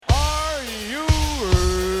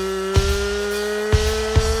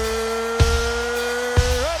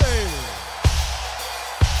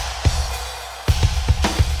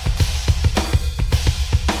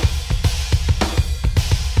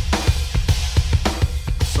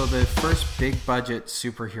So the first big budget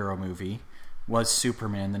superhero movie was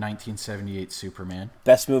Superman, the 1978 Superman.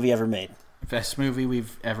 Best movie ever made. Best movie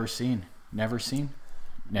we've ever seen. Never seen?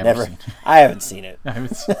 Never. Seen. I haven't seen it. I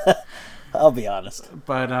haven't seen. I'll be honest.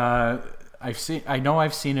 But I know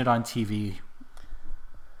I've seen it on TV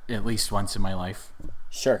at least once in my life.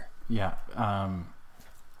 Sure. Yeah.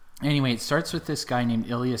 Anyway, it starts with this guy named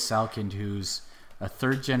Ilya Salkind, who's a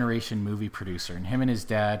third-generation movie producer, and him and his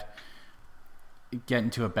dad get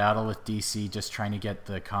into a battle with DC just trying to get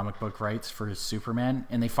the comic book rights for his Superman,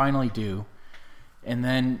 and they finally do. And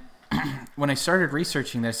then when I started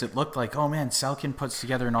researching this, it looked like, oh man, Salkind puts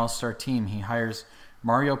together an all-star team. He hires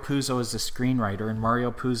Mario Puzo as the screenwriter, and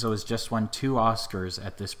Mario Puzo has just won 2 Oscars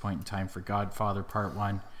at this point in time for Godfather Part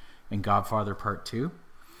 1 and Godfather Part 2.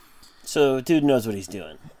 So, dude knows what he's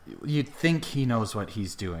doing. You'd think he knows what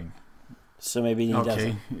he's doing. So maybe he doesn't.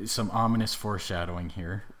 Okay, some ominous foreshadowing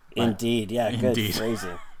here. Indeed, yeah, good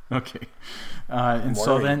phrasing. Okay. And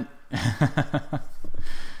so then...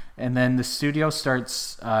 and then the studio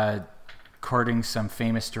starts courting some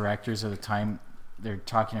famous directors of the time. They're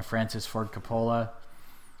talking to Francis Ford Coppola,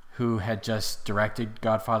 who had just directed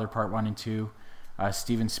Godfather Part 1 and 2,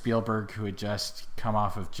 Steven Spielberg, who had just come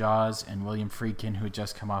off of Jaws, and William Friedkin, who had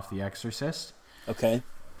just come off The Exorcist. Okay.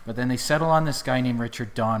 But then they settle on this guy named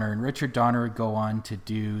Richard Donner, and Richard Donner would go on to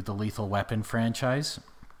do the Lethal Weapon franchise.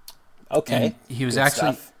 Okay. And he was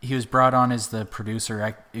he was brought on as the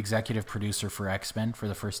executive producer for X-Men, for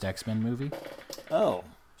the first X-Men movie. Oh,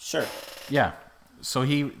 sure. Yeah. So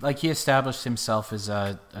he established himself as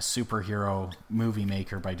a superhero movie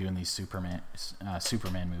maker by doing these Superman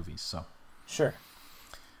movies. Sure.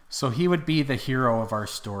 So he would be the hero of our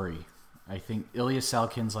story. I think Ilya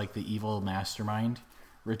Salkind's like the evil mastermind.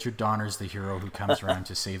 Richard Donner's the hero who comes around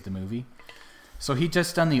to save the movie. So he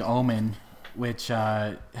just done The Omen, which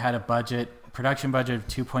had a production budget of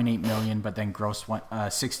 $2.8 million, but then grossed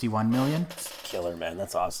 $61 million. Killer, man.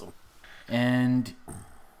 That's awesome. And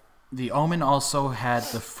The Omen also had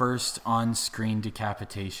the first on-screen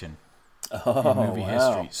decapitation in movie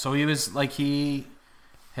history. So he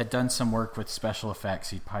had done some work with special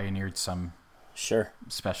effects. He pioneered some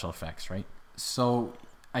special effects, right? So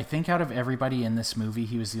I think out of everybody in this movie,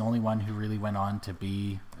 he was the only one who really went on to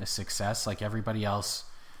be a success. Like everybody else,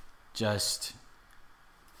 just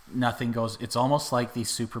nothing goes. It's almost like these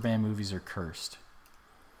Superman movies are cursed.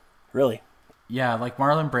 Really? Yeah, like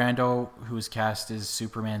Marlon Brando, who was cast as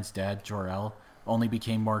Superman's dad, Jor-El, only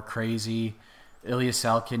became more crazy. Ilya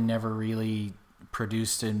Salkind never really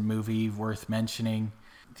produced a movie worth mentioning.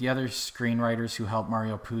 The other screenwriters who helped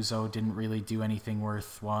Mario Puzo didn't really do anything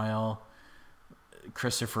worthwhile.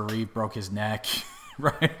 Christopher Reeve broke his neck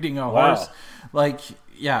riding a horse. Like,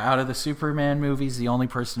 yeah, out of the Superman movies, the only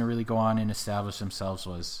person to really go on and establish themselves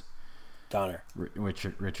was Donner.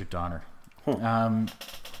 Richard Donner.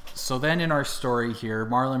 So then in our story here,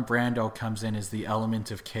 Marlon Brando comes in as the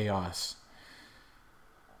element of chaos.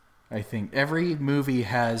 I think every movie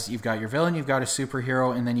you've got your villain, you've got a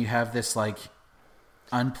superhero, and then you have this like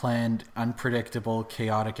unplanned, unpredictable,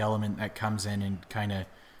 chaotic element that comes in and kind of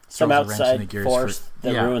some outside force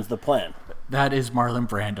that ruins the plan. That is Marlon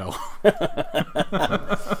Brando.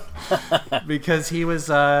 Because he was,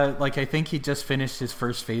 I think he just finished his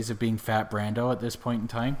first phase of being Fat Brando at this point in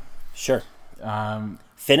time. Sure.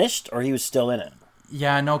 Finished, or he was still in it?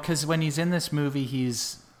 Yeah, no, because when he's in this movie,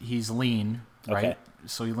 he's lean, right? Okay.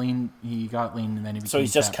 So he got lean, and then he became So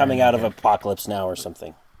he's just Fat coming Brando out again. of Apocalypse Now or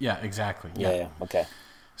something. Yeah, exactly. Yeah, okay.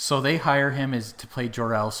 So they hire him to play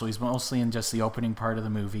Jor-El, so he's mostly in just the opening part of the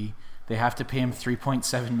movie. They have to pay him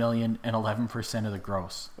 $3.7 million and 11% of the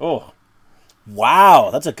gross. Oh, wow,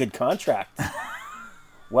 that's a good contract.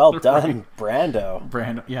 Well done,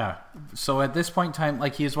 Brando. Yeah. So at this point in time,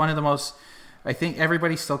 like, he is one of the most, I think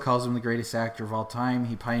everybody still calls him the greatest actor of all time.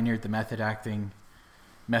 He pioneered the method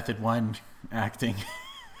 1 acting.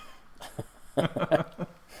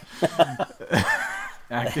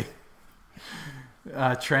 acting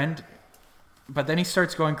trend. But then he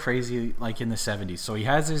starts going crazy like in the 70s. So he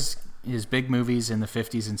has his big movies in the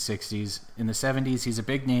 50s and 60s. In the 70s, he's a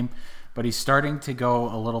big name, but he's starting to go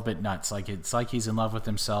a little bit nuts. Like, it's like he's in love with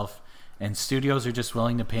himself, and studios are just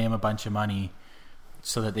willing to pay him a bunch of money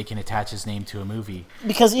so that they can attach his name to a movie.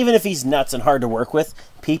 Because even if he's nuts and hard to work with,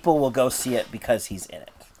 people will go see it because he's in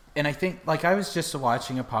it. And I think, like, I was just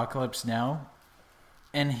watching Apocalypse Now,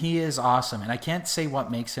 and he is awesome. And I can't say what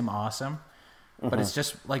makes him awesome, but it's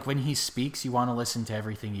just, like, when he speaks, you want to listen to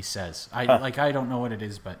everything he says. I don't know what it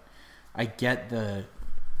is, but I get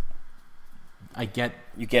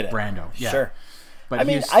you get it. Brando. Yeah. Sure. But I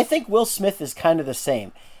mean, I think Will Smith is kind of the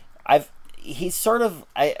same. he's sort of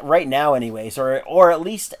right now, anyways, or at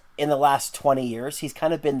least in the last 20 years, he's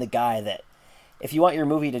kind of been the guy that if you want your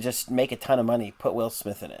movie to just make a ton of money, put Will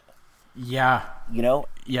Smith in it. Yeah. You know?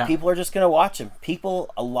 Yeah. People are just going to watch him.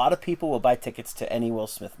 A lot of people will buy tickets to any Will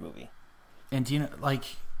Smith movie. And do you know, like,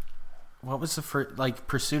 what was the first, like,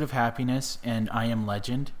 Pursuit of Happiness and I Am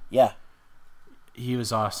Legend? Yeah. He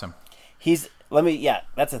was awesome.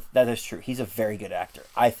 That is true. He's a very good actor.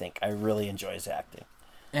 I think. I really enjoy his acting.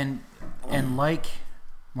 And like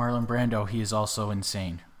Marlon Brando, he is also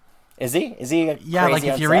insane. Is he? Is he? Yeah, like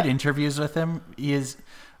if you read interviews with him, he is.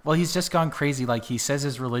 Well, he's just gone crazy. Like he says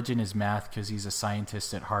his religion is math because he's a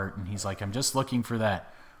scientist at heart, and he's like, I'm just looking for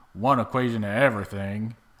that one equation to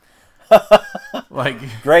everything. Like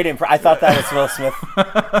great I thought that was Will Smith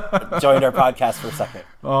joined our podcast for a second.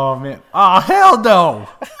 Oh man! Oh hell no!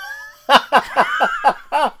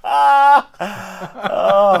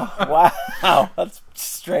 Oh wow! That's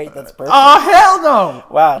straight. That's perfect. Oh hell no!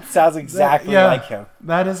 Wow, it sounds exactly like him.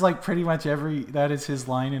 That is like pretty much that is his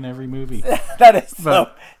line in every movie.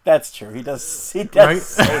 That's true. He does right?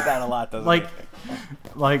 say that a lot, doesn't he?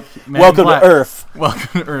 Like Welcome to Earth.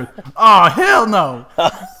 Welcome to Earth. Oh hell no!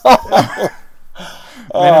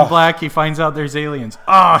 Men in Black, he finds out there's aliens.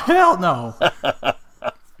 Oh hell no!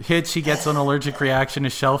 Hitch, he gets an allergic reaction to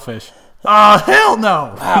shellfish. Oh hell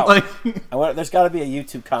no! Wow. There's got to be a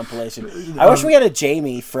YouTube compilation. I wish we had a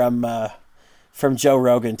Jamie from Joe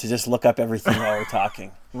Rogan to just look up everything while we're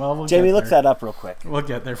talking. Well, Jamie, look that up real quick. We'll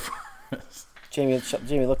get there first. Jamie,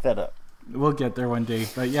 look that up. We'll get there one day.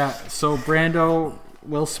 But yeah, so Brando,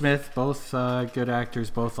 Will Smith, both good actors,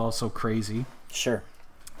 both also crazy. Sure.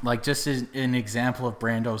 Like just as an example of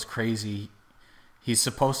Brando's crazy, he's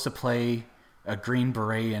supposed to play a Green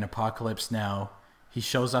Beret in Apocalypse Now. He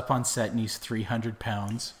shows up on set and he's 300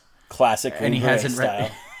 pounds. Classic Green Beret style.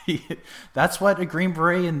 That's what a Green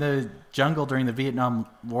Beret in the jungle during the Vietnam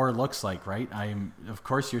War looks like, right? Of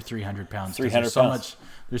course you're 300 pounds. 300 pounds.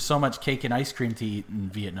 There's so much cake and ice cream to eat in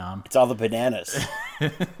Vietnam. It's all the bananas.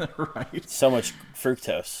 Right. So much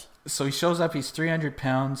fructose. So he shows up, he's 300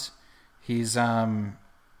 pounds. He's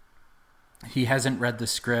he hasn't read the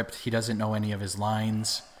script. He doesn't know any of his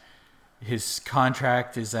lines. His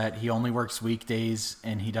contract is that he only works weekdays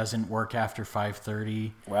and he doesn't work after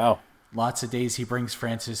 5:30. Wow. Lots of days he brings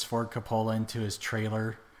Francis Ford Coppola into his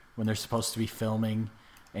trailer when they're supposed to be filming,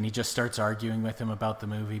 and he just starts arguing with him about the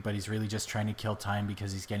movie, but he's really just trying to kill time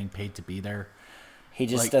because he's getting paid to be there. He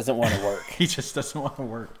just doesn't want to work. He just doesn't want to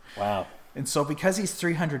work. Wow. And so because he's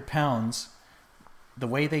 300 pounds, the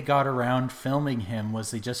way they got around filming him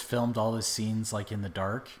was they just filmed all his scenes like in the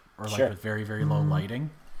dark or like with very, very low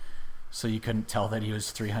lighting. So you couldn't tell that he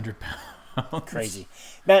was 300 pounds. Crazy.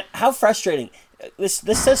 Man, how frustrating. This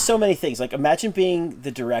says so many things. Like, imagine being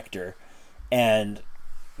the director and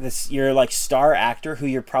you're like star actor who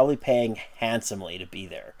you're probably paying handsomely to be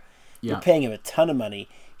there. Yeah. You're paying him a ton of money.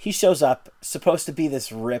 He shows up, supposed to be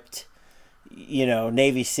this ripped,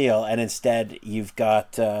 Navy SEAL, and instead you've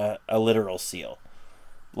got a literal SEAL.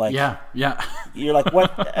 Like, yeah. You're like,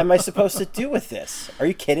 what am I supposed to do with this? Are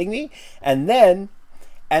you kidding me? And then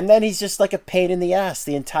he's just like a pain in the ass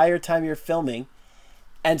the entire time you're filming.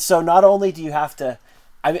 And so not only do you have to,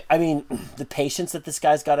 I mean, the patience that this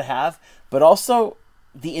guy's got to have, but also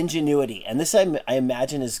the ingenuity. And this, I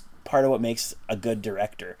imagine, is part of what makes a good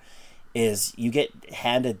director, is you get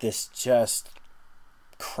handed this just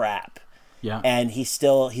crap. Yeah. And he's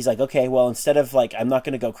like, okay, well, instead of like, I'm not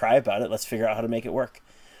going to go cry about it, let's figure out how to make it work.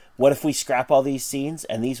 What if we scrap all these scenes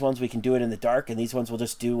and these ones we can do it in the dark and these ones we'll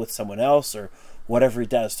just do with someone else, or whatever he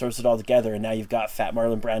does, throws it all together, and now you've got fat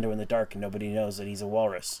Marlon Brando in the dark and nobody knows that he's a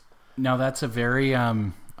walrus. Now that's a very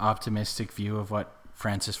optimistic view of what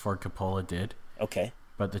Francis Ford Coppola did. Okay.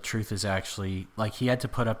 But the truth is actually, like, he had to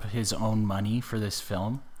put up his own money for this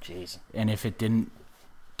film. Jeez. And if it didn't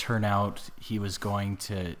turn out, he was going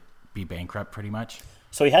to be bankrupt pretty much.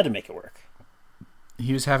 So he had to make it work.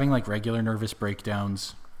 He was having like regular nervous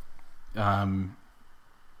breakdowns. While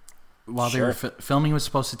they were filming was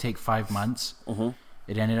supposed to take 5 months. Mm-hmm.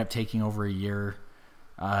 It ended up taking over a year.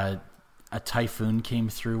 A typhoon came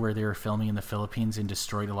through where they were filming in the Philippines and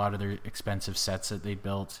destroyed a lot of their expensive sets that they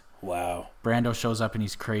built. Wow. Brando shows up and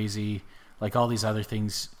he's crazy. Like, all these other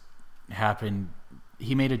things happened.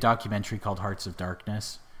 He made a documentary called Hearts of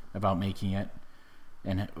Darkness about making it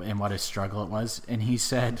and what a struggle it was. And he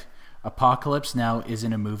said, Apocalypse Now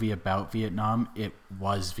isn't a movie about Vietnam. It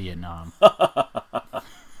was Vietnam. But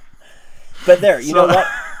you know what?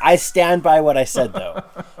 I stand by what I said, though.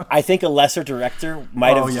 I think a lesser director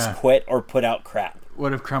might have just quit or put out crap.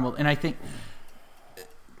 Would have crumbled. And I think,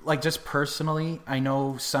 like just personally, I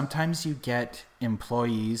know sometimes you get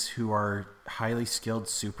employees who are highly skilled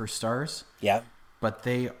superstars, Yeah. but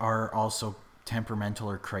they are also temperamental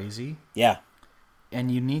or crazy. Yeah. And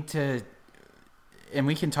you need to, and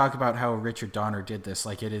we can talk about how Richard Donner did this.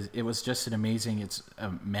 Like it was just an amazing, it's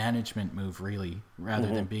a management move really, rather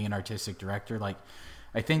than being an artistic director. Like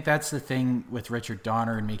I think that's the thing with Richard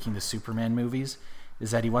Donner and making the Superman movies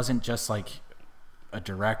is that he wasn't just like a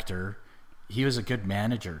director. He was a good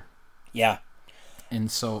manager. Yeah. And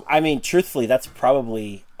so, I mean, truthfully, that's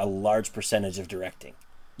probably a large percentage of directing,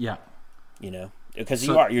 yeah. you know, because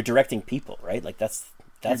So- you're directing people, right? Like that's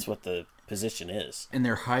what the position is. And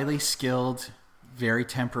they're highly skilled, very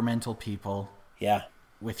temperamental people Yeah.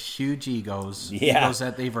 with huge egos, Yeah. egos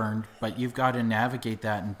that they've earned, but you've got to navigate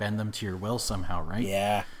that and bend them to your will somehow, right?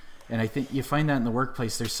 Yeah. And I think you find that in the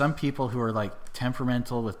workplace. There's some people who are like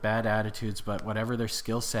temperamental with bad attitudes, but whatever their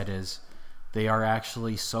skill set is, they are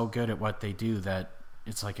actually so good at what they do that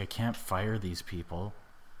it's like I can't fire these people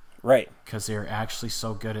Right. because they're actually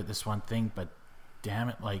so good at this one thing. But damn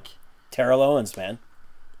it, like Terrell Owens, man.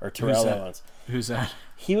 Or who's Terrell that? Owens. Who's that?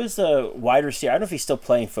 He was a wide receiver. I don't know if he's still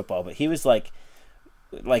playing football, but he was like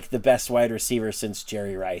the best wide receiver since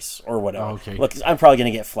Jerry Rice or whatever. Oh, okay. Look, I'm probably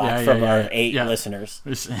going to get flack from our 8 yeah. listeners.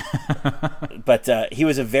 But he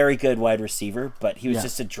was a very good wide receiver, but he was Yeah.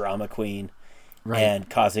 just a drama queen. Right. And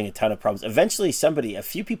causing a ton of problems. Eventually, a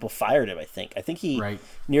few people fired him, I think. I think Right.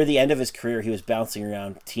 near the end of his career, he was bouncing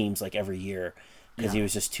around teams like every year because Yeah. he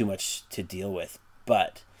was just too much to deal with.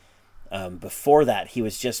 But before that, he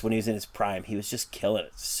was just, when he was in his prime, he was just killing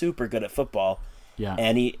it. Super good at football. Yeah.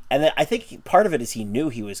 And then I think part of it is he knew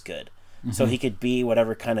he was good. So he could be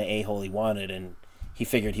whatever kind of a-hole he wanted, and he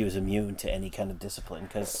figured he was immune to any kind of discipline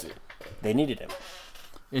because they needed him.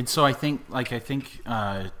 And so I think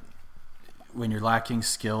when you're lacking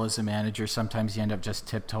skill as a manager, sometimes you end up just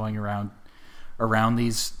tiptoeing around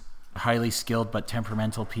these highly skilled but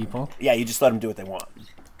temperamental people, Yeah, you just let them do what they want.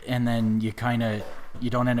 and then you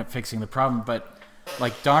don't end up fixing the problem. But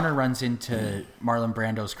like Donner runs into Marlon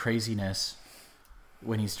Brando's craziness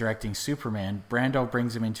when he's directing Superman. Brando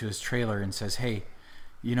brings him into his trailer and says, "Hey,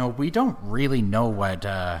 we don't really know what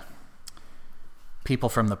people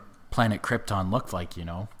from the planet Krypton looked like.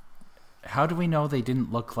 How do we know they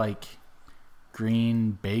didn't look like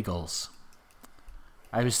green bagels?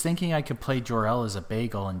 I was thinking I could play Jor-El as a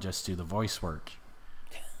bagel and just do the voice work."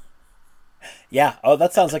 Yeah. Oh,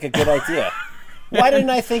 that sounds like a good idea. Why didn't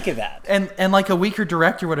I think of that? And like a weaker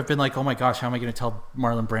director would have been like, "Oh my gosh, how am I going to tell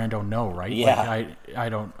Marlon Brando no?" Right? Yeah. Like, I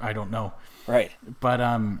don't know. Right. But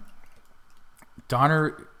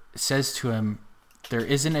Donner says to him, "There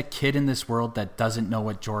isn't a kid in this world that doesn't know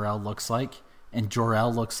what Jor-El looks like, and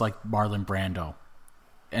Jor-El looks like Marlon Brando."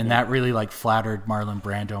 And that really like flattered Marlon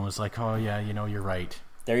Brando and was like, "Oh yeah, you're right.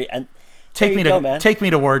 Take me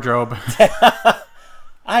to wardrobe."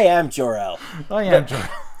 I am Jor-El. I am Jor-El.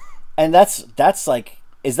 And that's like,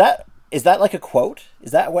 is that like a quote?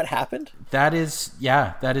 Is that what happened? That is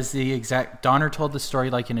the exact. Donner told the story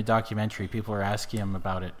like in a documentary. People were asking him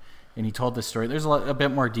about it, and he told the story. There's a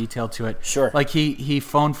bit more detail to it. Sure. Like he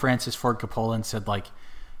phoned Francis Ford Coppola and said like,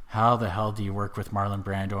 "How the hell do you work with Marlon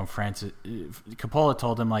Brando?" And Coppola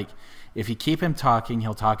told him like, if you keep him talking,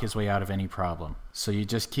 he'll talk his way out of any problem. So you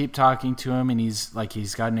just keep talking to him, and he's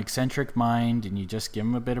got an eccentric mind, and you just give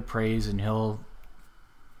him a bit of praise, and he'll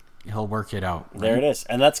work it out. Right? There it is.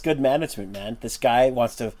 And that's good management, man. This guy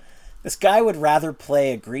would rather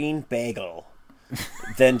play a green bagel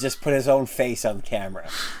than just put his own face on camera.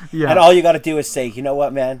 Yeah. And all you got to do is say, "You know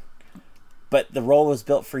what, man? But the role was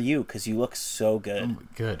built for you because you look so good."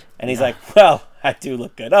 Good. And he's like, "Well, I do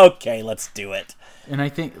look good. Okay, let's do it." And I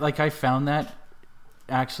think like I found that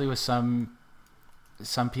actually with some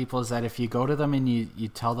people is that if you go to them and you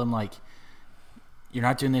tell them like, "You're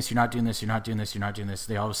not doing this, you're not doing this, you're not doing this, you're not doing this,"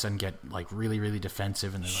 they all of a sudden get like really, really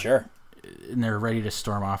defensive, and they're Sure. and they're ready to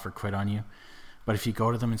storm off or quit on you. But if you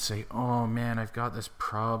go to them and say, "Oh man, I've got this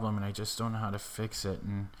problem and I just don't know how to fix it,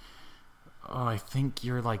 and I think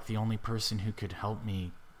you're like the only person who could help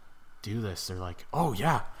me do this," they're like, "Oh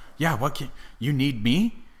yeah, what can you need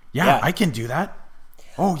me? Yeah, I can do that.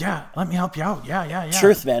 Oh yeah, let me help you out. Yeah.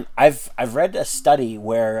 Truth, man. I've read a study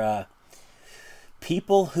where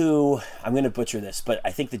people who, I'm going to butcher this, but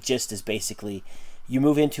I think the gist is basically you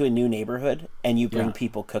move into a new neighborhood and you bring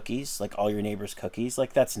people cookies, like all your neighbors' cookies.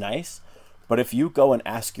 Like that's nice. But if you go and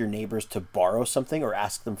ask your neighbors to borrow something or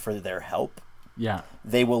ask them for their help,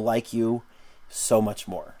 they will like you so much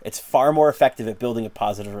more. It's far more effective at building a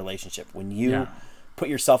positive relationship when you put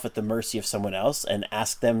yourself at the mercy of someone else and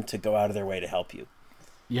ask them to go out of their way to help you.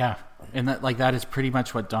 Yeah, and that is pretty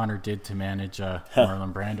much what Donner did to manage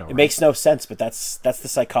Marlon Brando. It makes no sense, but that's the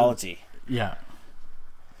psychology. Yeah.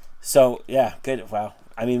 So yeah, good. Wow.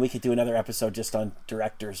 I mean, we could do another episode just on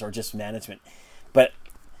directors or just management, but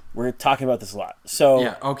we're talking about this a lot. So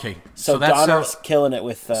yeah, okay. So Donner's killing it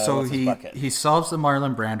with. So with his bucket. he solves the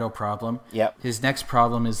Marlon Brando problem. Yep. His next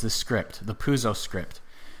problem is the script, the Puzo script.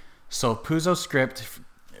 So Puzo script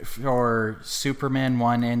for Superman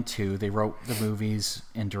 1 and 2, they wrote the movies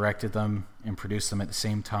and directed them and produced them at the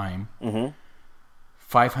same time. Mm-hmm.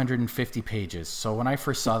 550 pages. So when I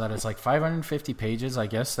first saw that, it's like 550 pages. I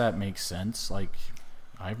guess that makes sense. Like,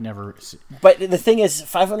 I've never. But the thing is,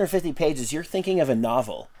 550 pages. You're thinking of a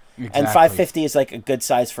novel, Exactly. and 550 is like a good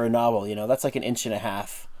size for a novel. You know, that's like an inch and a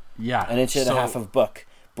half. Yeah, an inch and a half of book.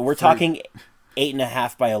 But we're talking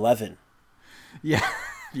 8.5 by 11. Yeah,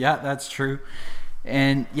 yeah, that's true.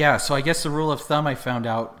 And yeah, so I guess the rule of thumb I found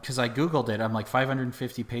out, because I Googled it, I'm like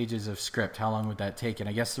 550 pages of script. How long would that take? And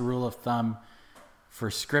I guess the rule of thumb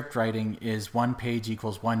for script writing is 1 page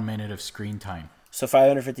equals 1 minute of screen time. So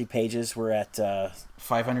 550 pages, we're at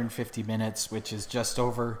 550 minutes, which is just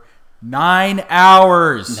over 9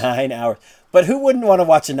 hours. 9 hours. But who wouldn't want to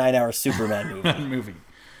watch a 9-hour Superman movie?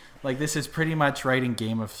 Like, this is pretty much writing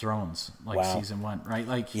Game of Thrones, like wow. season 1, right?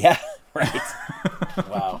 Like, yeah, right.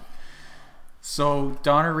 Wow. So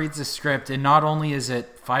Donner reads the script, and not only is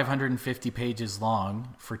it 550 pages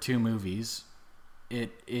long for 2 movies,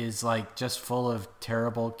 it is like just full of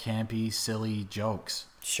terrible, campy, silly jokes.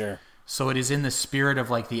 Sure. So it is in the spirit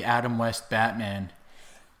of like the Adam West Batman,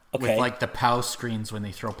 with like the POW screens when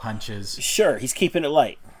they throw punches. Sure, he's keeping it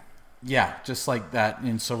light. Yeah, just like that.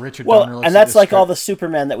 And so Richard Donner looks and that's at the like script. all the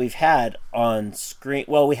Superman that we've had on screen.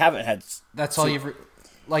 Well, we haven't had. That's all you've.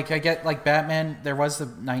 Like, I get, like, Batman, there was the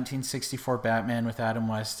 1964 Batman with Adam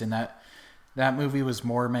West, and that movie was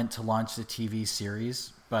more meant to launch the TV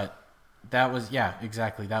series, but that was, yeah,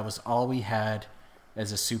 exactly. That was all we had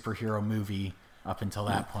as a superhero movie up until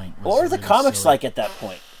that point. What were the comics like at that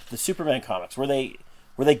point? The Superman comics, were they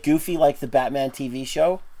goofy like the Batman TV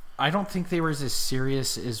show? I don't think they were as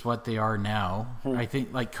serious as what they are now. I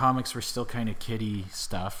think, like, comics were still kind of kiddie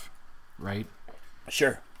stuff, right?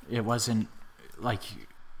 Sure. It wasn't, like...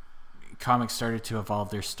 Comics started to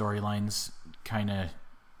evolve their storylines kind of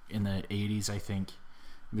in the 80s, I think.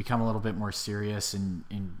 Become a little bit more serious and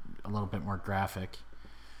a little bit more graphic.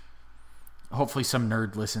 Hopefully some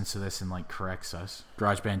nerd listens to this and like corrects us.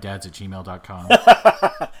 GarageBandDads@gmail.com.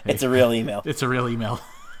 It's a real email. It's a real email.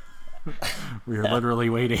 We were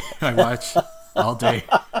literally waiting. I watched all day.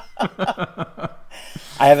 I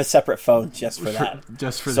have a separate phone just for that.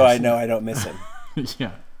 Just for so this. I know I don't miss him.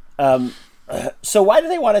 Yeah. So why do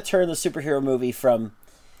they want to turn the superhero movie from?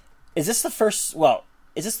 Is this the first real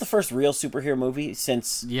superhero movie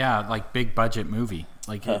since? Yeah, like big budget movie,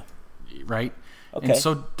 like right. Okay. And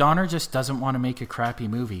so Donner just doesn't want to make a crappy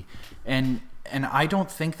movie, and I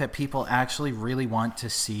don't think that people actually really want to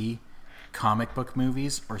see comic book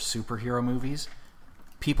movies or superhero movies.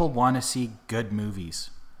 People want to see good movies,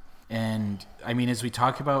 and I mean, as we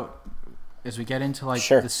get into like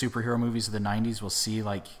sure. the superhero movies of the 90s, we'll see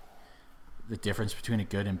like the difference between a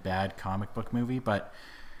good and bad comic book movie, but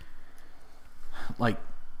like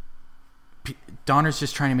Donner's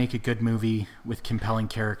just trying to make a good movie with compelling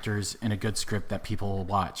characters and a good script that people will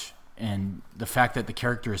watch. And the fact that the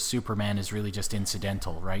character is Superman is really just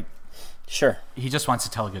incidental, right? Sure. He just wants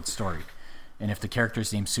to tell a good story. And if the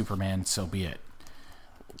character's named Superman, so be it.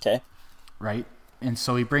 Okay. Right? And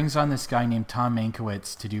so he brings on this guy named Tom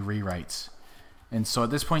Mankiewicz to do rewrites. And so at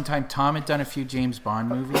this point in time, Tom had done a few James Bond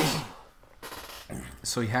movies.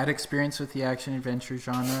 So he had experience with the action-adventure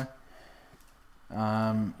genre.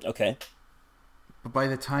 Okay. But by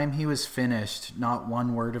the time he was finished, not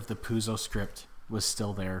one word of the Puzo script was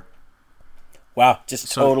still there. Wow,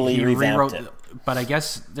 just totally revamped it. But I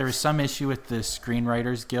guess there was some issue with the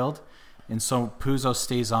Screenwriters Guild, and so Puzo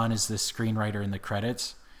stays on as the screenwriter in the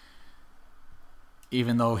credits,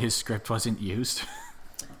 even though his script wasn't used.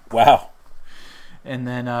 Wow. And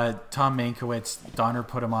then Tom Mankiewicz, Donner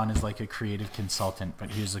put him on as like a creative consultant,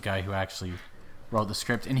 but he was the guy who actually wrote the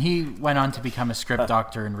script. And he went on to become a script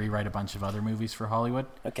doctor and rewrite a bunch of other movies for Hollywood.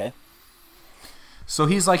 Okay. So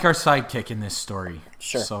he's like our sidekick in this story.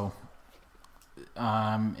 Sure. So,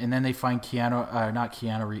 and then they find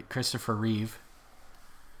Christopher Reeve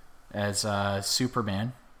as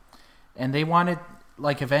Superman. And they wanted...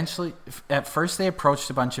 Like eventually, at first they approached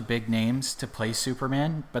a bunch of big names to play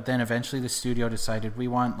Superman, but then eventually the studio decided we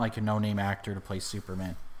want like a no-name actor to play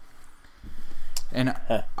Superman. And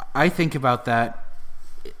I think about that.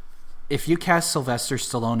 If you cast Sylvester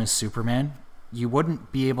Stallone as Superman, you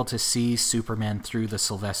wouldn't be able to see Superman through the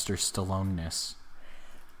Sylvester Stallone-ness.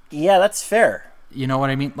 Yeah, that's fair. You know what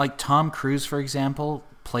I mean? Like Tom Cruise, for example,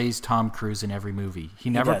 plays Tom Cruise in every movie. He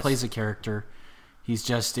never plays a character. He's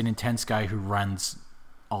just an intense guy who runs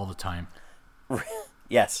all the time.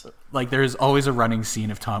 Yes. Like there's always a running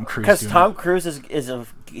scene of Tom Cruise. Because Tom Cruise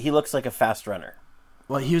he looks like a fast runner.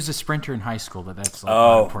 Well, he was a sprinter in high school, but that's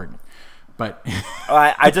not important. But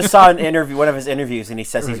I just saw one of his interviews, and he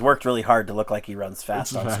says he's worked really hard to look like he runs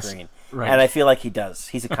fast on screen. Right. And I feel like he does.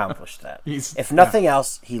 He's accomplished that. If nothing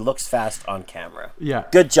else, he looks fast on camera. Yeah.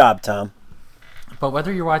 Good job, Tom. But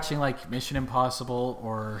whether you're watching like Mission Impossible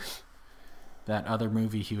or that other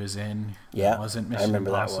movie he was in, yeah, wasn't Mission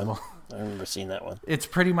Impossible. That one. I remember seeing that one. It's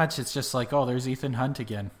pretty much, it's just like, oh, there's Ethan Hunt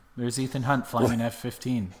again. There's Ethan Hunt flying an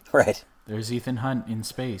F-15. Right. There's Ethan Hunt in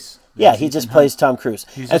space. He just plays Tom Cruise.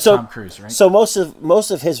 He's just Tom Cruise, right? So most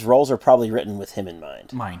of his roles are probably written with him in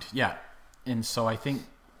mind. Yeah. And so I think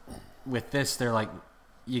with this, they're like,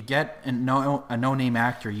 you get a no-name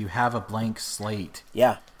actor, you have a blank slate.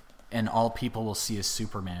 Yeah. And all people will see is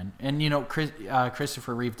Superman. And,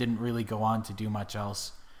 Christopher Reeve didn't really go on to do much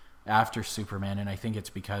else after Superman, and I think it's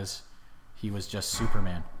because he was just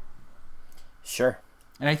Superman. Sure.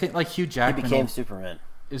 And I think, like, Hugh Jackman... He became Superman.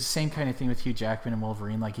 It was the same kind of thing with Hugh Jackman and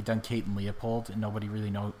Wolverine. Like, he'd done Kate and Leopold, and nobody really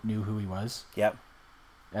knew who he was. Yep.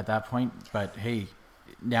 At that point. But, hey,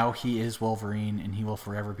 now he is Wolverine, and he will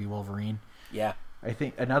forever be Wolverine. Yeah. I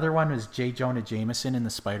think another one was J. Jonah Jameson in the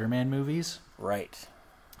Spider-Man movies. Right.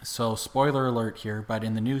 So, spoiler alert here, but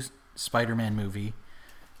in the new Spider-Man movie,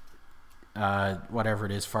 whatever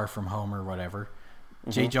it is, Far From Home or whatever,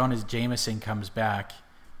 J. Jonah Jameson comes back,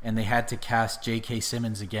 and they had to cast J.K.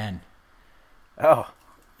 Simmons again. Oh.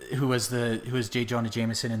 Who was J. Jonah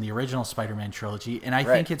Jameson in the original Spider-Man trilogy, and I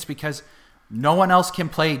think it's because no one else can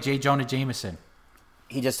play J. Jonah Jameson.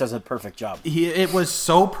 He just does a perfect job. It was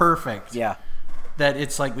so perfect. Yeah. That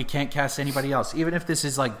it's like we can't cast anybody else. Even if this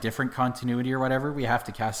is like different continuity or whatever, we have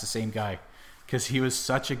to cast the same guy. Because he was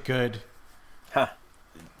such a good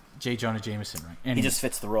J. Jonah Jameson, right? And he just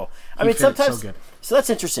fits the role. I mean, sometimes... So that's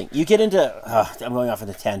interesting. You get into... I'm going off on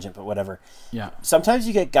a tangent, but whatever. Yeah. Sometimes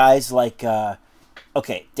you get guys like...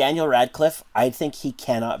 Daniel Radcliffe, I think he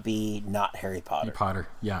cannot be not Harry Potter. Harry Potter,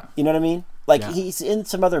 yeah. You know what I mean? Like, he's in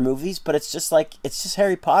some other movies, but it's just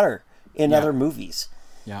Harry Potter in other movies.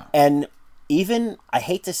 Yeah. And even, I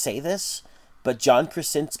hate to say this, but John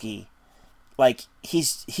Krasinski, like,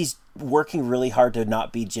 he's working really hard to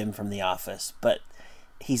not be Jim from The Office, but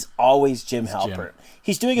he's always Jim Halpert.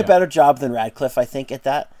 He's doing a better job than Radcliffe, I think, at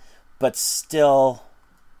that, but still,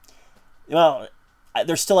 well,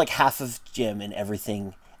 there's still like half of Jim in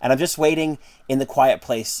everything. And I'm just waiting in The Quiet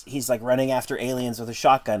Place. He's like running after aliens with a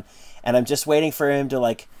shotgun, and I'm just waiting for him to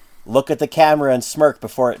like look at the camera and smirk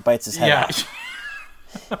before it bites his head off.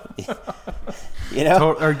 You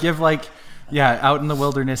know? Or give like, out in the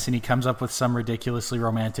wilderness, and he comes up with some ridiculously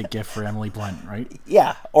romantic gift for Emily Blunt, right?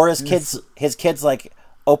 Yeah. Or his kids like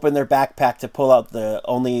open their backpack to pull out the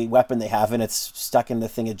only weapon they have, and it's stuck in the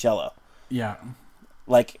thing of Jell-O. Yeah.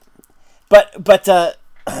 Like, but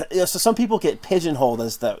so some people get pigeonholed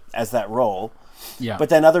as that role. Yeah. But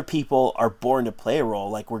then other people are born to play a role,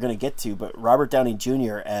 like we're going to get to. But Robert Downey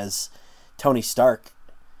Jr. as Tony Stark,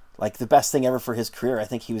 like the best thing ever for his career. I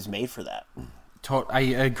think he was made for that. I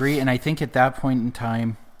agree, and I think at that point in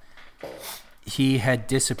time, he had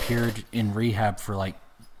disappeared in rehab for like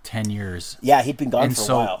 10 years. Yeah, he'd been gone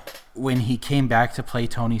for a while. When he came back to play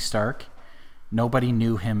Tony Stark, nobody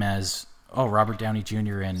knew him as Robert Downey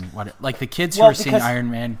Jr. and what, like the kids who were seeing Iron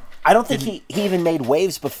Man. I don't think he even made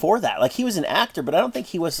waves before that. Like he was an actor, but I don't think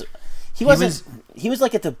he was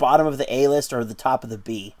like at the bottom of the A list or the top of the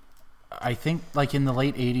B. I think like in the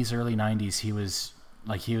late 80s, early 90s, he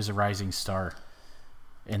was a rising star.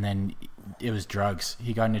 And then it was drugs.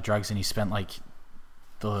 He got into drugs, and he spent like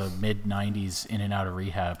the mid 90s in and out of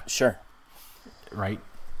rehab. Sure. Right.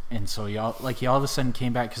 And so he all of a sudden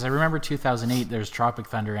came back, because I remember 2008. There's Tropic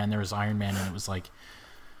Thunder and there was Iron Man, and it was like,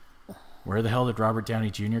 where the hell did Robert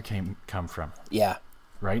Downey Jr. come from? Yeah.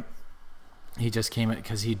 Right. He just came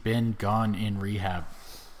because he'd been gone in rehab.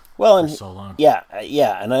 For so long. Yeah,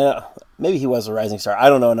 and maybe he was a rising star. I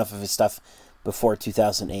don't know enough of his stuff before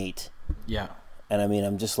 2008. Yeah. And I mean,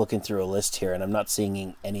 I'm just looking through a list here, and I'm not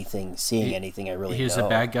seeing anything I really know. He was a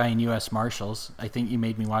bad guy in U.S. Marshals. I think you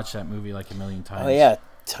made me watch that movie like a million times. Oh, yeah.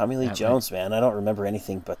 Tommy Lee Jones, man. I don't remember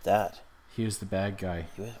anything but that. He was the bad guy.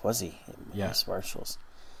 Was he? Yeah. U.S. Marshals.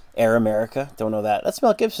 Air America. Don't know that. That's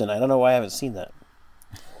Mel Gibson. I don't know why I haven't seen that.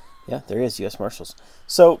 Yeah, there is U.S. Marshals.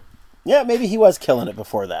 So, yeah, maybe he was killing it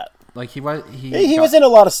before that. Like he was. He was in a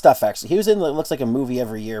lot of stuff, actually. He was in, it looks like, a movie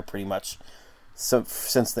every year, pretty much,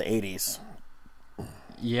 since the 80s.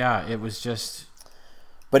 Yeah, it was just.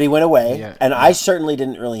 But he went away, Yeah, and yeah. I certainly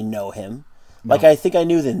didn't really know him. Like, No. I think I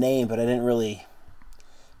knew the name, but I didn't really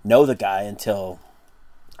know the guy until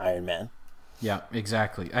Iron Man. Yeah,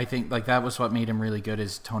 exactly. I think like that was what made him really good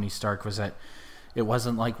as Tony Stark, was that it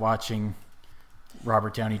wasn't like watching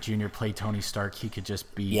Robert Downey Jr. play Tony Stark. He could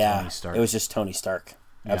just be Tony Stark. It was just Tony Stark.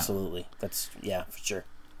 Yeah. Absolutely. That's, for sure.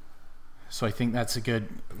 So I think that's a good,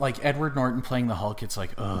 like Edward Norton playing the Hulk. It's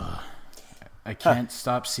like, ugh, I can't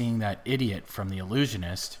stop seeing that idiot from The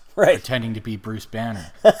Illusionist Right. pretending to be Bruce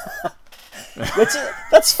Banner.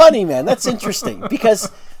 That's funny, man. That's interesting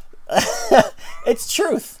because it's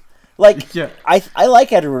truth. Like, Yeah. I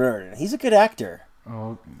like Edward Norton. He's a good actor.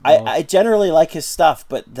 Oh, well, I generally like his stuff,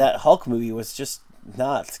 but that Hulk movie was just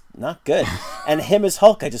not good. And him as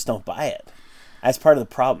Hulk, I just don't buy it. That's part of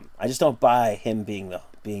the problem. I just don't buy him being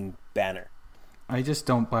Banner. I just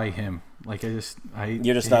don't buy him. Like You're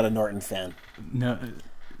just not a Norton fan. No,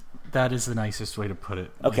 that is the nicest way to put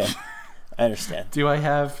it. Okay, Like, I understand. do I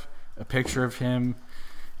have a picture of him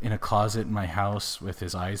in a closet in my house with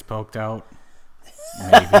his eyes poked out?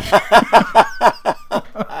 Maybe.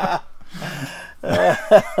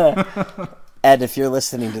 Ed, if you're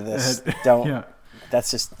listening to this, don't. Yeah.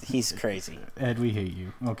 That's just, he's crazy. Ed, we hate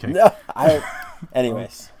you. Okay. No,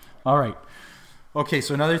 anyways. All right. Okay,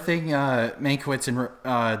 so another thing Mankiewicz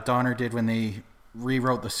and Donner did when they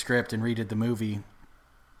rewrote the script and redid the movie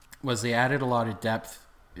was they added a lot of depth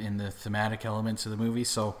in the thematic elements of the movie.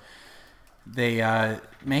 So they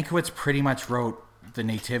Mankiewicz pretty much wrote the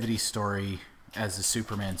nativity story as the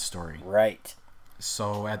Superman story. Right.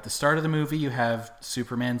 So at the start of the movie, you have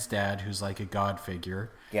Superman's dad, who's like a god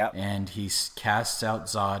figure. Yep. And he casts out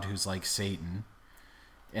Zod, who's like Satan,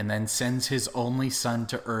 and then sends his only son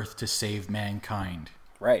to Earth to save mankind.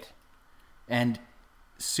 Right. And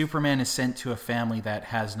Superman is sent to a family that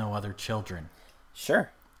has no other children,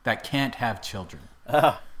 Sure. that can't have children.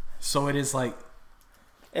 So it is like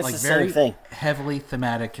It's like the very same thing. heavily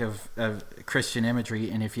thematic of Christian imagery.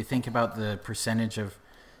 And if you think about the percentage of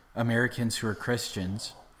Americans who are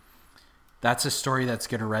Christians, that's a story that's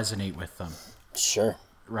going to resonate with them. Sure.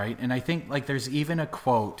 Right? And I think like there's even a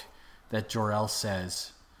quote that Jor-El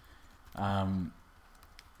says.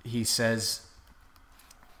 He says,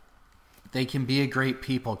 "They can be a great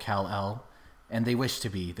people, Kal-El, and they wish to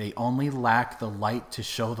be. They only lack the light to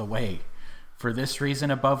show the way. For this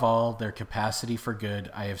reason above all, their capacity for good,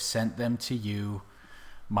 I have sent them to you,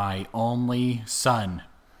 my only son."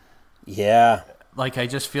 Yeah. Like, I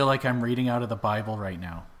just feel like I'm reading out of the Bible right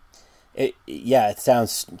now. It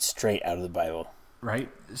sounds straight out of the Bible. Right?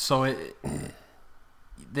 So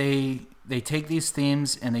they take these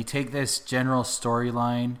themes and they take this general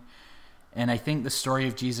storyline, and I think the story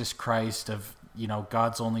of Jesus Christ, of, you know,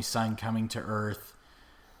 God's only son coming to earth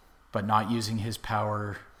but not using his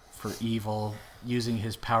power for evil, using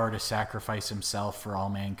his power to sacrifice himself for all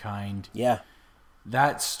mankind. Yeah.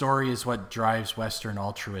 That story is what drives Western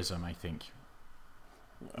altruism, I think.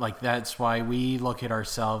 Like, that's why we look at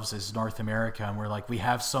ourselves as North America and we're like, we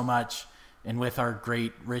have so much, and with our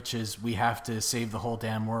great riches, we have to save the whole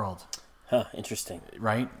damn world. Huh, interesting.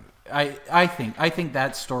 Right? I think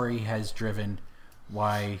that story has driven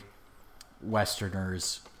why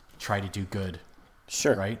Westerners try to do good.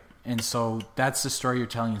 Sure. Right? And so that's the story you're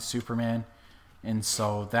telling in Superman. And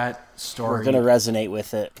so that story, We're going to resonate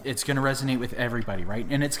with it. it's going to resonate with everybody, right?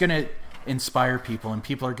 And it's going to inspire people, and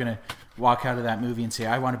people are going to walk out of that movie and say,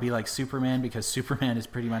 I want to be like Superman, because Superman is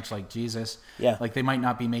pretty much like Jesus. Yeah. Like, they might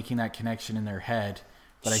not be making that connection in their head,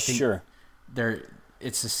 but I think Sure.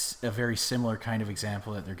 it's a very similar kind of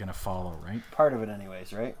example that they're going to follow, right? Part of it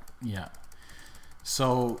anyways, right? Yeah.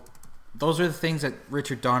 So those are the things that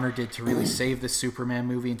Richard Donner did to really save the Superman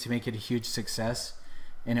movie and to make it a huge success.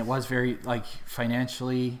 And it was very, like,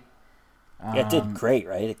 financially... It did great,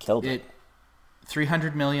 right? It killed it.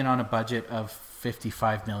 $300 million on a budget of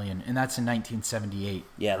 $55 million, and that's in 1978.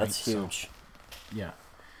 Yeah, right? that's huge. So, yeah.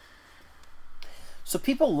 So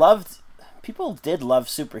people did love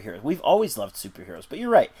superheroes. We've always loved superheroes, but you're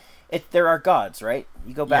right. There are gods, right?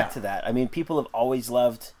 You go back Yeah. to that. I mean, people have always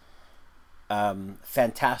loved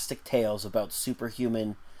fantastic tales about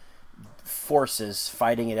superhuman forces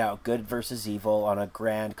fighting it out, good versus evil on a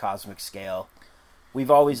grand cosmic scale.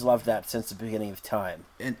 We've always loved that since the beginning of time.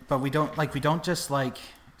 But we don't just like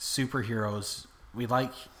superheroes. We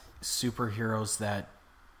like superheroes that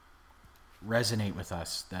resonate with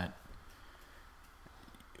us, that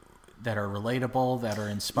are relatable, that are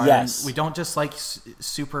inspiring. Yes. We don't just like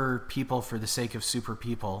super people for the sake of super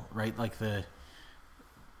people, right? Like the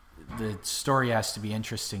story has to be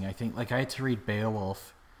interesting. I think, like, I had to read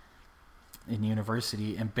Beowulf in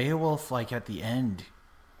university, and Beowulf, like at the end,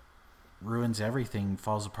 ruins everything,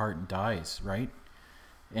 falls apart, and dies, right?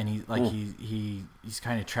 And he's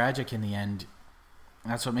kind of tragic in the end.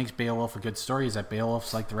 That's what makes Beowulf a good story, is that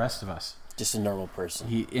Beowulf's like the rest of us. Just a normal person.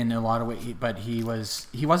 He, in a lot of ways, but he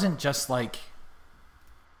wasn't just like,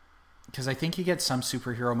 because I think you get some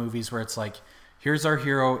superhero movies where it's like, here's our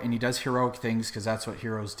hero and he does heroic things because that's what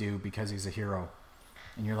heroes do because he's a hero,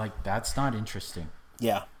 and you're like, that's not interesting.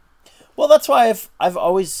 Yeah. Well, that's why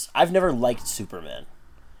I've never liked Superman.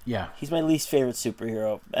 Yeah. He's my least favorite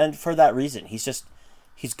superhero, and for that reason, he's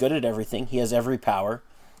good at everything. He has every power.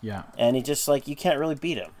 Yeah. And he just, like, you can't really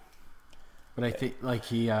beat him. But I think,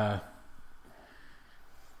 like, yeah.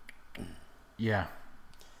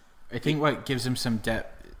 I think what gives him some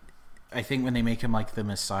depth, I think when they make him like the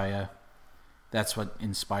Messiah, that's what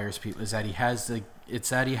inspires people, is that he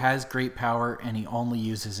has great power and he only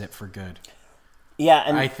uses it for good. Yeah,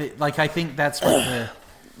 and I think that's what the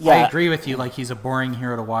yeah. I agree with you, like he's a boring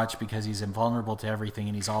hero to watch because he's invulnerable to everything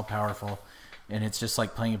and he's all powerful, and it's just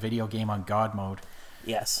like playing a video game on God mode.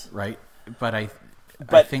 Yes. Right? But I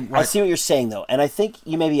think I see what you're saying, though, and I think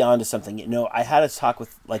you may be onto something. You know, I had a talk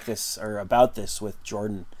about this with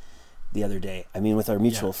Jordan the other day. I mean, with our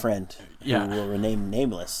mutual friend, who will remain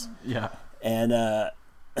nameless. Yeah. And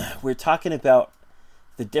we're talking about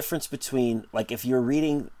the difference between, like, if you're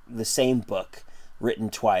reading the same book written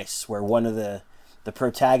twice, where one of the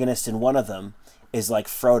protagonist in one of them is like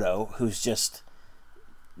Frodo, who's just,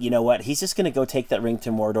 you know what, he's just going to go take that ring to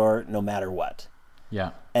Mordor no matter what.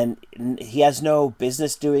 Yeah. And he has no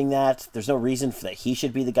business doing that. There's no reason for that he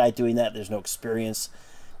should be the guy doing that. There's no experience.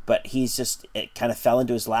 But it kind of fell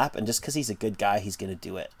into his lap, and just because he's a good guy, he's going to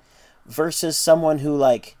do it. Versus someone who,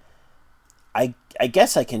 like, I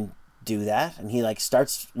guess I can do that, and he, like,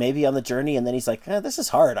 starts maybe on the journey, and then he's like, this is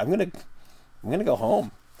hard. I'm gonna go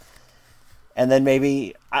home. And then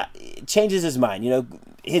maybe changes his mind. You know,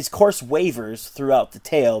 his course wavers throughout the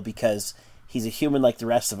tale because he's a human like the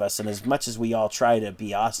rest of us, and as much as we all try to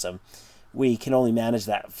be awesome, we can only manage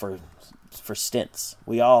that for stints.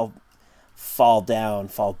 We all fall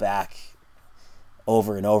back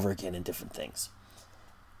over and over again in different things.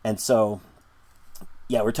 And so,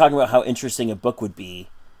 yeah, we're talking about how interesting a book would be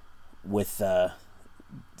with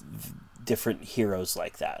different heroes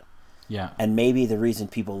like that. Yeah. And maybe the reason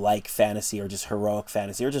people like fantasy or just heroic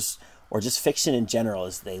fantasy or just fiction in general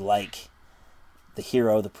is they like the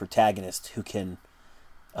hero, the protagonist who can,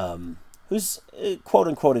 who's quote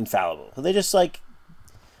unquote infallible. They just like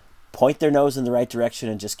point their nose in the right direction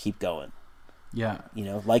and just keep going. Yeah. You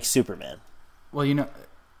know, like Superman. Well, you know,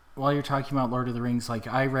 while you're talking about Lord of the Rings, like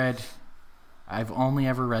I've only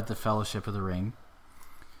ever read The Fellowship of the Ring,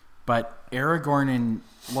 but Aragorn in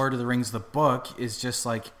Lord of the Rings, the book, is just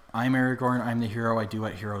like, I'm Aragorn, I'm the hero, I do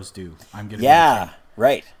what heroes do. I'm gonna be the king.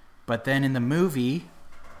 Right. But then in the movie,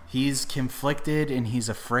 he's conflicted and he's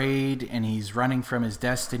afraid and he's running from his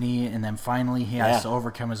destiny, and then finally he has to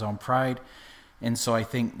overcome his own pride. And so I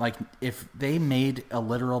think, like, if they made a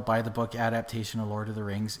literal by the book adaptation of Lord of the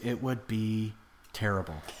Rings, it would be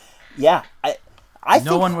terrible. Yeah, I think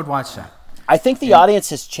no one would watch that. I think the audience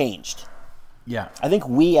has changed. Yeah. I think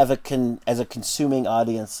we as a consuming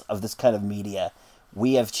audience of this kind of media,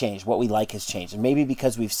 we have changed. What we like has changed. And maybe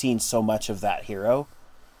because we've seen so much of that hero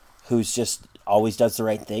who's just always does the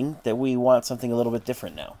right thing, that we want something a little bit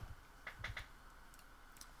different now.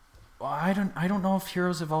 Well, I don't know if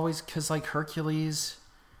heroes have always, because like Hercules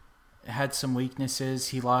had some weaknesses.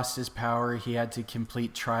 He lost his power. He had to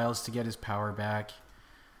complete trials to get his power back.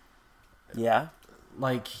 Yeah.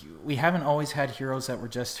 Like, we haven't always had heroes that were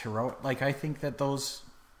just heroic. Like, I think that those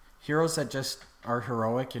heroes that just are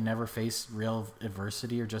heroic and never face real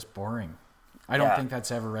adversity are just boring. I don't think that's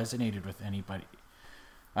ever resonated with anybody.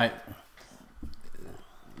 That's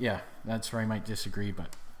where I might disagree,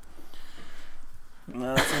 but...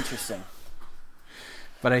 No, that's interesting.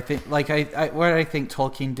 But I think, like, what I think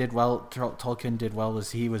Tolkien did well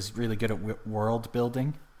is he was really good at world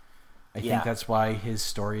building. I think that's why his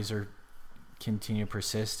stories continue to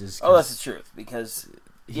persist. That's the truth, because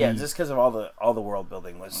just because of all the world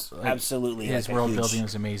building was absolutely his world building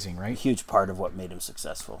was amazing, right? A huge part of what made him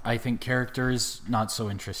successful. I think characters not so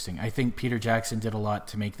interesting. I think Peter Jackson did a lot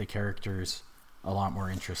to make the characters a lot more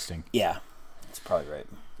interesting. Yeah, that's probably right.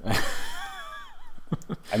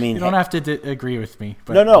 I mean, you don't have to agree with me.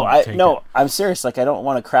 But I'm serious. Like, I don't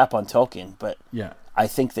want to crap on Tolkien, but I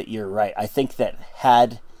think that you're right. I think that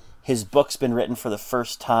had his books been written for the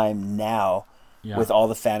first time now, with all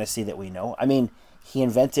the fantasy that we know, I mean, he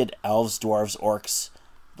invented elves, dwarves, orcs,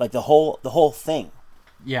 like the whole thing.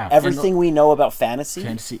 Yeah, everything we know about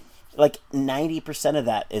fantasy. like 90% of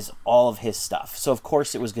that is all of his stuff. So of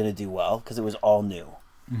course it was going to do well because it was all new.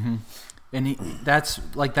 And that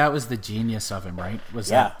was the genius of him, right? Was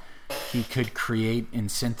Yeah. that he could create and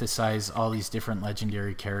synthesize all these different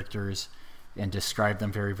legendary characters and describe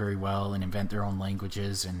them very, very well and invent their own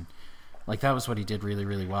languages. And like, that was what he did really,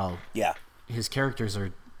 really well. Yeah. His characters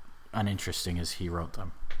are uninteresting as he wrote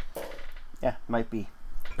them. Yeah, might be.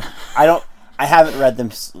 I haven't read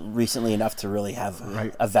them recently enough to really have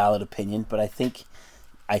a valid opinion, but I think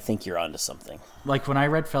you're onto something. Like, when I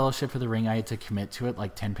read Fellowship of the Ring, I had to commit to it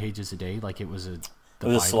like 10 pages a day. Like, it was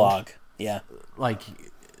a slog. Yeah. Like,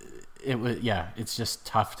 it was, yeah, it's just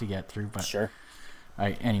tough to get through, but sure.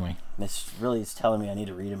 Anyway. This really is telling me I need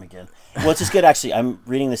to read him again. Well, it's just good, actually. I'm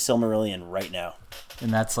reading the Silmarillion right now.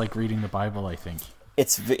 And that's like reading the Bible, I think.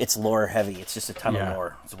 It's lore heavy. It's just a ton of Yeah.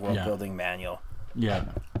 lore. It's a world building manual. Yeah.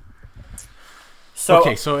 So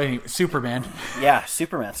okay, so anyway, Superman. Yeah,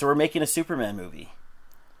 Superman. So we're making a Superman movie.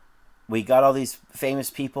 We got all these famous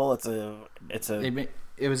people. It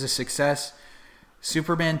was a success.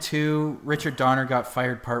 Superman 2, Richard Donner got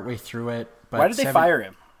fired partway through it. But why did they fire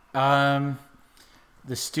him?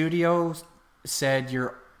 The studio said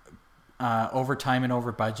you're over time and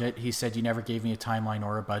over budget. He said, you never gave me a timeline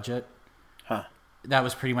or a budget. Huh. That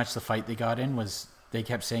was pretty much the fight they got in, was they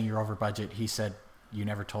kept saying you're over budget. He said, you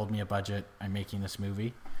never told me a budget. I'm making this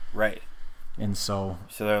movie. Right. And so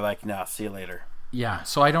they're like, no, see you later. Yeah.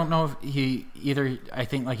 So I don't know if I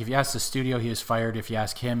think like if you ask the studio, he was fired. If you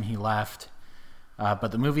ask him, he left.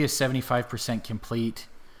 But the movie is 75% complete.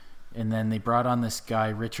 And then they brought on this guy,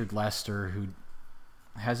 Richard Lester, who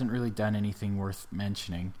hasn't really done anything worth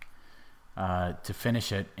mentioning, to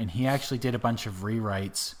finish it. And he actually did a bunch of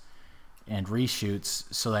rewrites and reshoots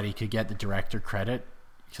so that he could get the director credit.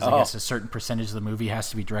 Because I guess a certain percentage of the movie has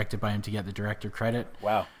to be directed by him to get the director credit.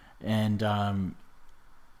 Wow. And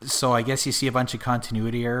so I guess you see a bunch of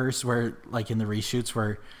continuity errors where, like in the reshoots,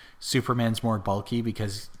 where Superman's more bulky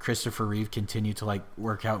because Christopher Reeve continued to like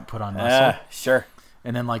work out and put on muscle. Sure.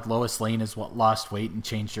 And then like Lois Lane has lost weight and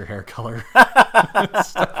changed her hair color.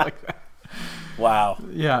 Stuff like that. Wow.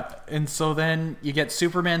 Yeah. And so then you get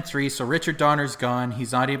Superman 3. So Richard Donner's gone.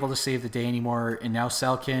 He's not able to save the day anymore. And now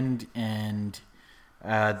Salkind and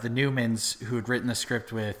the Newmans, who had written the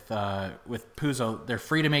script with Puzo, they're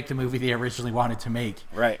free to make the movie they originally wanted to make.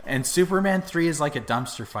 Right. And Superman 3 is like a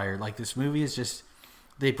dumpster fire. Like, this movie is just...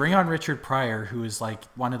 They bring on Richard Pryor, who is like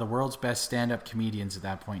one of the world's best stand-up comedians at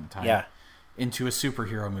that point in time, into a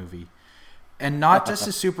superhero movie. And not just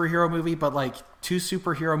a superhero movie, but like two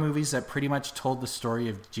superhero movies that pretty much told the story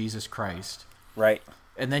of Jesus Christ. Right.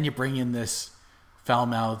 And then you bring in this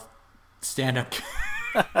foul-mouthed stand-up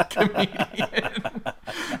comedian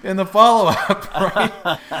in the follow-up,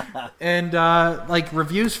 right? And like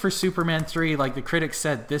reviews for Superman 3, like the critics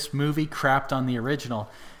said, this movie crapped on the original.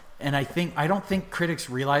 And I don't think critics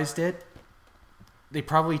realized it. They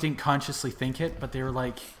probably didn't consciously think it, but they were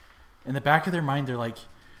like, in the back of their mind, they're like,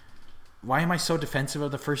 why am I so defensive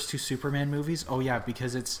of the first two Superman movies? Oh yeah,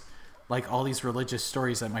 because it's like all these religious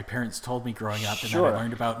stories that my parents told me growing up and that I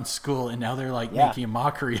learned about in school, and now they're like making a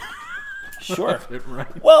mockery. Sure. It,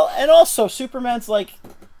 right? Well, and also Superman's like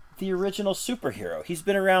the original superhero. He's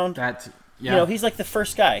been around. You know, he's like the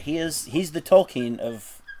first guy. He's the Tolkien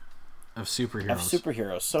of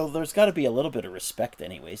superheroes. So there's got to be a little bit of respect,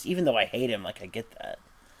 anyways. Even though I hate him, like I get that.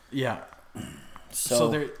 Yeah. So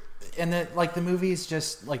there, and the movie is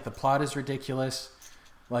just like, the plot is ridiculous.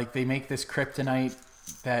 Like, they make this kryptonite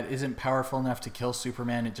that isn't powerful enough to kill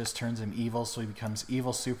Superman. It just turns him evil, so he becomes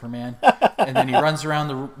evil Superman. And then he runs around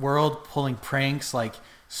the world pulling pranks, like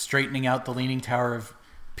straightening out the Leaning Tower of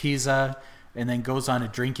Pisa, and then goes on a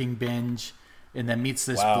drinking binge, and then meets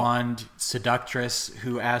this blonde seductress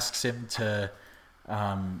who asks him to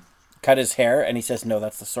cut his hair, and he says, no,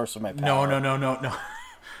 that's the source of my power. No.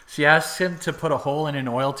 She asks him to put a hole in an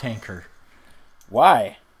oil tanker.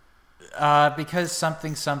 Why? Because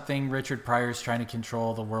something Richard Pryor's trying to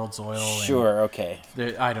control the world's oil. Sure, okay.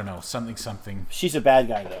 I don't know, something. She's a bad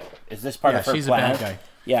guy, though. Is this part of her plan? Yeah, she's a bad guy.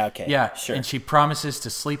 Yeah, okay. Yeah, sure. And she promises to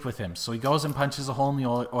sleep with him. So he goes and punches a hole in the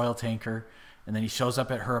oil tanker, and then he shows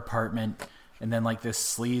up at her apartment, and then like this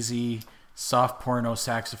sleazy, soft porno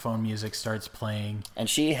saxophone music starts playing. And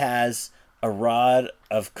she has a rod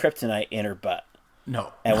of kryptonite in her butt.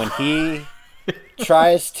 No. And when he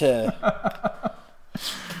tries to...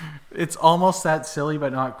 It's almost that silly,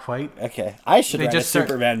 but not quite. Okay. I should write a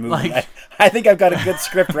Superman movie. Like... I think I've got a good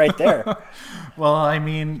script right there. Well, I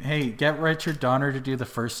mean, hey, get Richard Donner to do the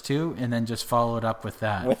first two, and then just follow it up with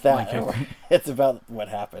that. It's about what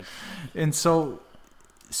happened. And so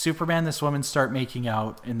Superman, this woman start making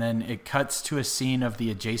out, and then it cuts to a scene of the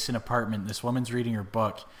adjacent apartment. This woman's reading her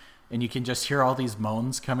book, and you can just hear all these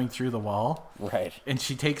moans coming through the wall. Right. And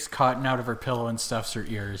she takes cotton out of her pillow and stuffs her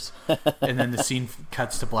ears. And then the scene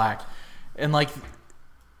cuts to black. And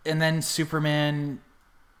then Superman,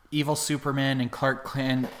 evil Superman, and Clark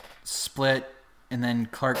Kent split. And then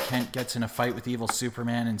Clark Kent gets in a fight with evil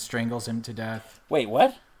Superman and strangles him to death. Wait,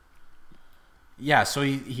 what? Yeah, so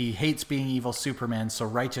he hates being evil Superman. So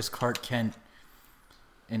righteous Clark Kent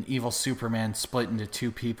and evil Superman split into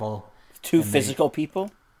two people. Two physical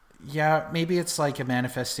people? Yeah, maybe it's like a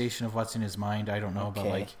manifestation of what's in his mind. I don't know, Okay. but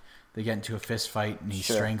like they get into a fist fight and he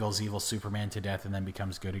strangles evil Superman to death and then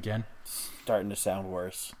becomes good again. Starting to sound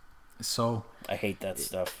worse. So I hate that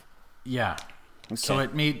stuff. yeah, so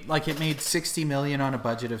it made $60 million on a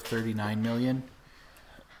budget of $39 million.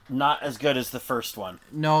 Not as good as the first one.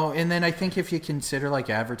 No, and then I think if you consider like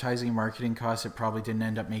advertising and marketing costs, it probably didn't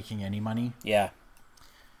end up making any money. Yeah.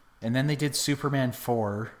 And then they did Superman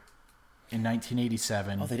 4. In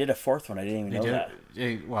 1987. Oh, they did a fourth one. I didn't even know that.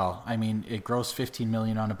 It grossed $15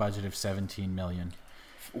 million on a budget of $17 million.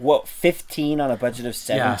 What, 15 on a budget of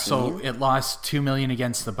 17? Yeah, so it lost $2 million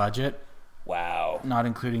against the budget. Wow. Not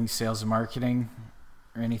including sales and marketing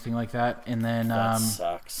or anything like that. And then That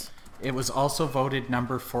sucks. it was also voted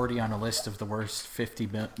number 40 on a list of the worst 50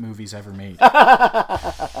 movies ever made.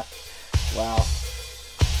 Wow.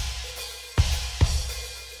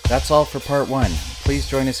 That's all for part 1. Please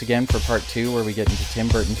join us again for part 2, where we get into Tim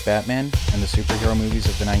Burton's Batman and the superhero movies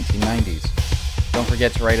of the 1990s. Don't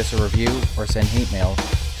forget to write us a review or send hate mail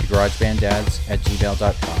to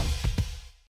garagebanddads@gmail.com.